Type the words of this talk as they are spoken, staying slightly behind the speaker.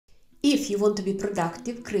If you want to be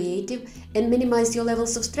productive, creative, and minimize your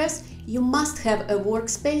levels of stress, you must have a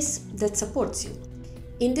workspace that supports you.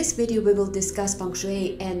 In this video, we will discuss Feng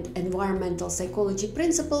Shui and environmental psychology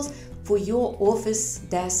principles for your office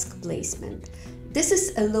desk placement. This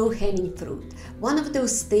is a low-hanging fruit, one of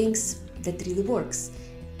those things that really works,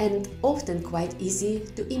 and often quite easy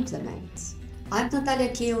to implement. I'm Natalia,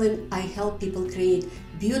 Kaylin. I help people create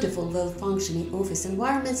beautiful, well-functioning office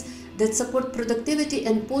environments that support productivity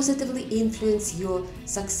and positively influence your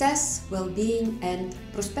success, well-being, and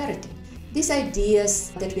prosperity. These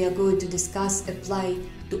ideas that we are going to discuss apply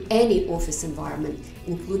to any office environment,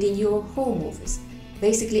 including your home office.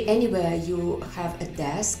 Basically anywhere you have a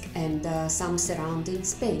desk and some surrounding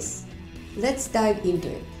space. Let's dive into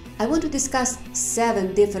it. I want to discuss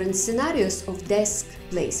 7 different scenarios of desk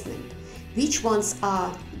placement. Which ones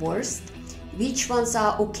are worst, which ones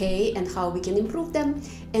are okay and how we can improve them,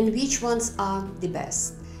 and which ones are the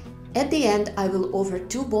best. At the end, I will offer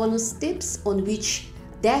 2 bonus tips on which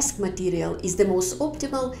desk material is the most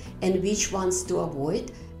optimal and which ones to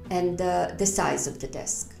avoid, and the size of the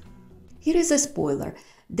desk. Here is a spoiler.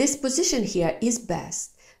 This position here is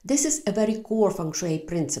best. This is a very core Feng Shui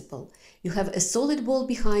principle. You have a solid wall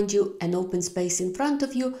behind you, an open space in front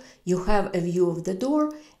of you, you have a view of the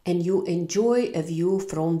door, and you enjoy a view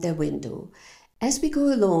from the window. As we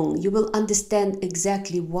go along, you will understand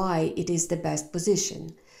exactly why it is the best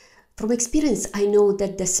position. From experience, I know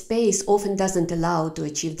that the space often doesn't allow to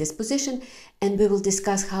achieve this position, and we will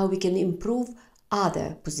discuss how we can improve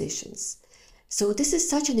other positions. So this is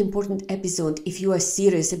such an important episode if you are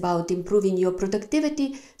serious about improving your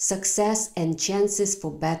productivity, success, and chances for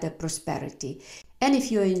better prosperity. And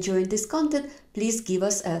if you are enjoying this content, please give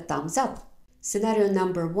us a thumbs up. Scenario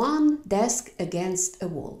number 1, desk against a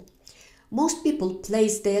wall. Most people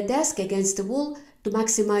place their desk against a wall to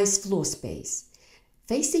maximize floor space.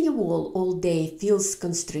 Facing a wall all day feels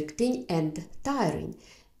constricting and tiring,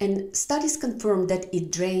 and studies confirm that it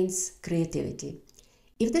drains creativity.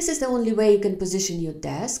 If this is the only way you can position your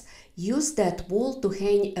desk, use that wall to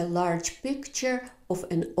hang a large picture of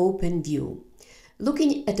an open view.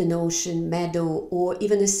 Looking at an ocean, meadow, or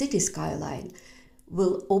even a city skyline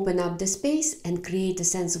will open up the space and create a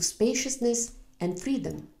sense of spaciousness and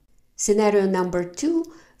freedom. Scenario number 2,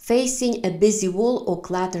 facing a busy wall or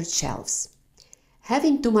cluttered shelves.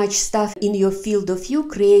 Having too much stuff in your field of view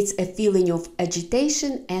creates a feeling of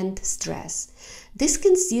agitation and stress. This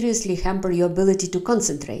can seriously hamper your ability to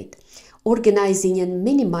concentrate. Organizing and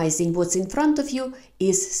minimizing what's in front of you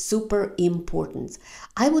is super important.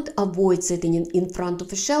 I would avoid sitting in front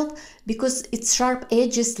of a shelf because its sharp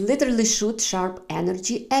edges literally shoot sharp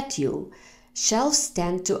energy at you. Shelves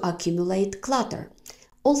tend to accumulate clutter.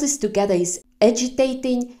 All this together is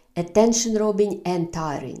agitating, attention-robbing, and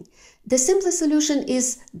tiring. The simplest solution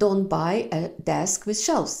is don't buy a desk with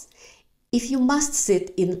shelves. If you must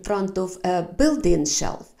sit in front of a built-in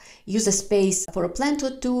shelf, use a space for a plant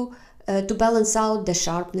or two to balance out the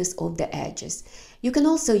sharpness of the edges. You can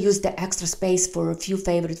also use the extra space for a few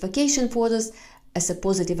favorite vacation photos as a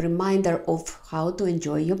positive reminder of how to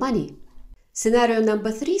enjoy your money. Scenario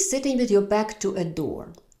number 3, sitting with your back to a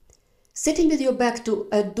door. Sitting with your back to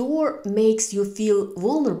a door makes you feel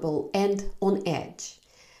vulnerable and on edge.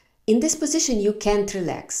 In this position, you can't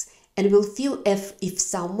relax and will feel as if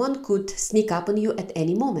someone could sneak up on you at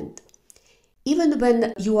any moment. Even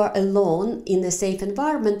when you are alone in a safe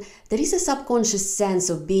environment, there is a subconscious sense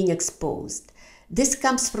of being exposed. This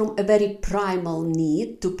comes from a very primal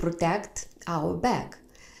need to protect our back.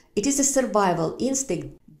 It is a survival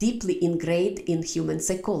instinct deeply ingrained in human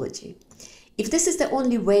psychology. If this is the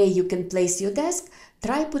only way you can place your desk,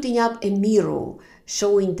 try putting up a mirror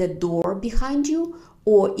showing the door behind you,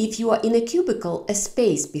 or if you are in a cubicle, a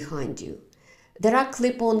space behind you. There are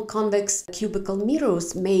clip-on convex cubicle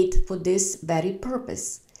mirrors made for this very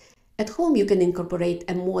purpose. At home, you can incorporate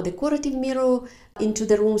a more decorative mirror into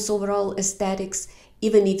the room's overall aesthetics.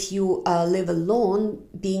 Even if you live alone,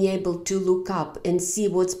 being able to look up and see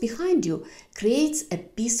what's behind you creates a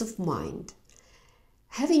peace of mind.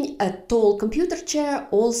 Having a tall computer chair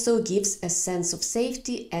also gives a sense of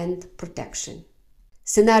safety and protection.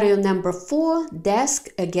 Scenario number 4, desk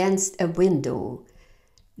against a window.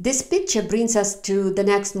 This picture brings us to the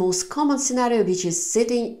next most common scenario, which is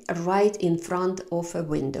sitting right in front of a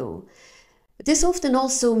window. This often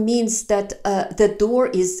also means that the door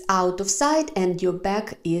is out of sight and your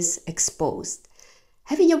back is exposed.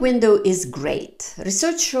 Having a window is great.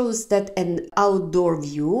 Research shows that an outdoor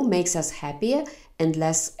view makes us happier and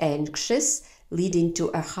less anxious, leading to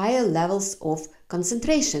a higher levels of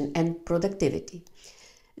concentration and productivity.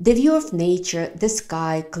 The view of nature, the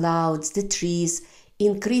sky, clouds, the trees,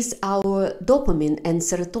 increase our dopamine and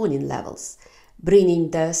serotonin levels,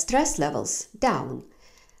 bringing the stress levels down.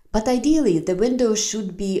 But ideally, the window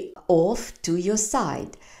should be off to your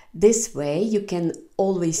side. This way, you can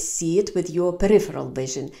always see it with your peripheral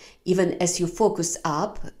vision, even as you focus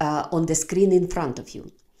up on the screen in front of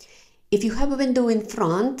you. If you have a window in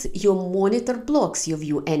front, your monitor blocks your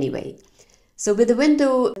view anyway. So with the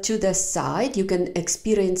window to the side, you can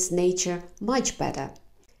experience nature much better.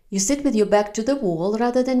 You sit with your back to the wall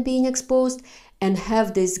rather than being exposed and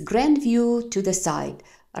have this grand view to the side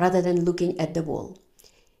rather than looking at the wall.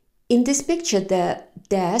 In this picture, the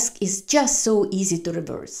desk is just so easy to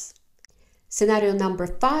reverse. Scenario number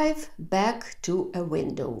 5, back to a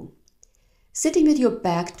window. Sitting with your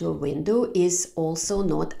back to a window is also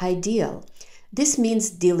not ideal. This means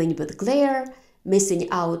dealing with glare, missing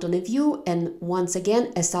out on a view, and once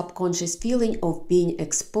again a subconscious feeling of being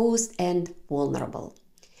exposed and vulnerable.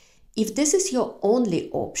 If this is your only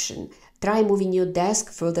option, try moving your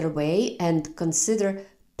desk further away and consider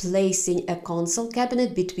placing a console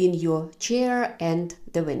cabinet between your chair and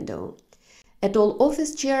the window. A tall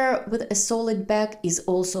office chair with a solid back is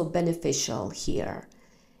also beneficial here.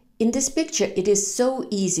 In this picture, it is so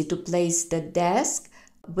easy to place the desk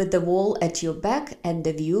with the wall at your back and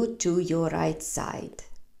the view to your right side.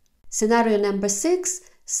 Scenario number 6,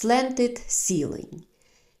 slanted ceiling.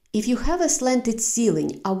 If you have a slanted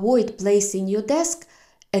ceiling, avoid placing your desk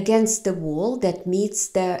against the wall that meets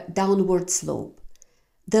the downward slope.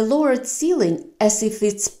 The lowered ceiling, as if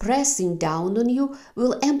it's pressing down on you,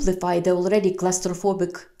 will amplify the already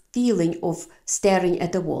claustrophobic feeling of staring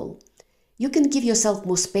at a wall. You can give yourself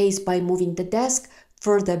more space by moving the desk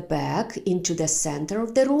further back into the center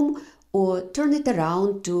of the room or turn it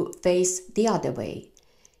around to face the other way.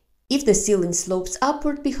 If the ceiling slopes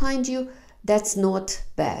upward behind you, that's not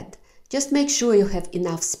bad. Just make sure you have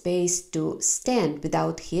enough space to stand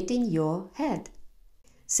without hitting your head.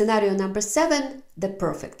 Scenario number 7, the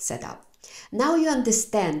perfect setup. Now you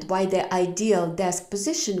understand why the ideal desk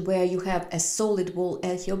position where you have a solid wall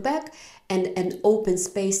at your back and an open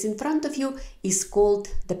space in front of you is called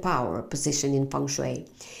the power position in Feng Shui.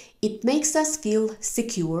 It makes us feel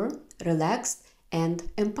secure, relaxed, and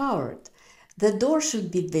empowered. The door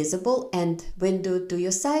should be visible and window to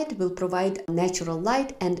your side will provide natural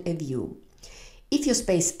light and a view. If your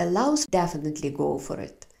space allows, definitely go for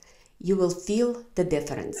it. You will feel the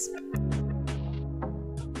difference.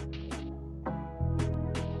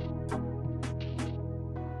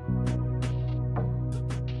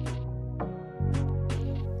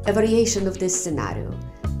 A variation of this scenario.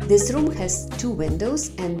 This room has 2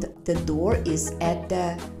 windows and the door is at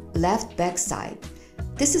the left back side.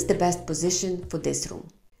 This is the best position for this room.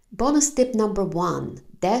 Bonus tip number 1,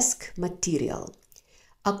 desk material.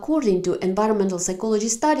 According to environmental psychology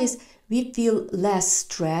studies, we feel less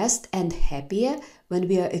stressed and happier when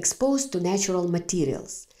we are exposed to natural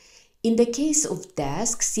materials. In the case of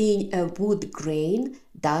desk, seeing a wood grain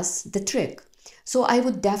does the trick. So I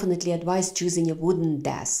would definitely advise choosing a wooden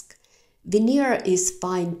desk. Veneer is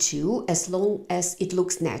fine too, as long as it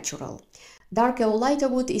looks natural. Darker or lighter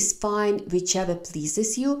wood is fine, whichever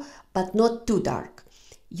pleases you, but not too dark.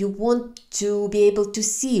 You want to be able to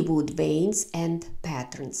see wood veins and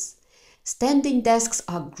patterns. Standing desks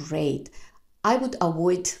are great. I would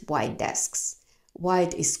avoid white desks.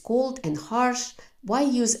 White is cold and harsh. Why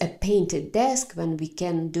use a painted desk when we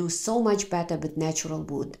can do so much better with natural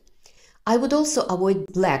wood? I would also avoid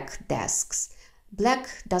black desks. Black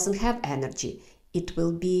doesn't have energy. It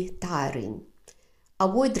will be tiring.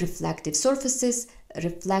 Avoid reflective surfaces.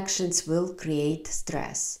 Reflections will create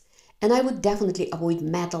stress. And I would definitely avoid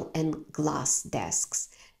metal and glass desks.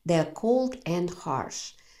 They are cold and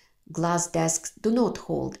harsh. Glass desks do not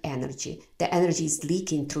hold energy. The energy is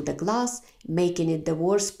leaking through the glass, making it the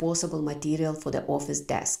worst possible material for the office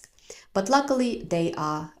desk. But luckily, they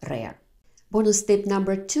are rare. Bonus tip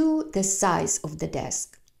number 2, the size of the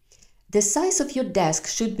desk. The size of your desk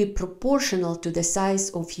should be proportional to the size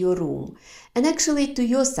of your room, and actually to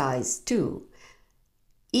your size too.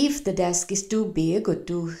 If the desk is too big or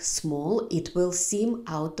too small, it will seem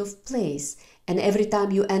out of place, and every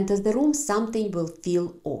time you enter the room, something will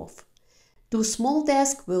feel off. Too small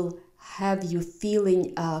desk will have you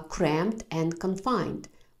feeling cramped and confined,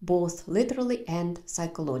 both literally and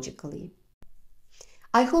psychologically.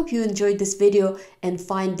 I hope you enjoyed this video and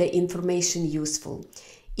find the information useful.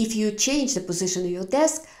 If you change the position of your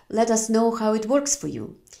desk, let us know how it works for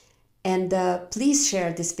you. And please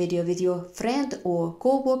share this video with your friend or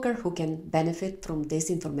co-worker who can benefit from this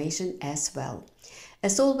information as well.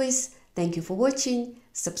 As always, thank you for watching.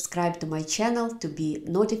 Subscribe to my channel to be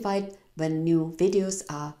notified when new videos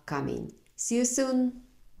are coming. See you soon!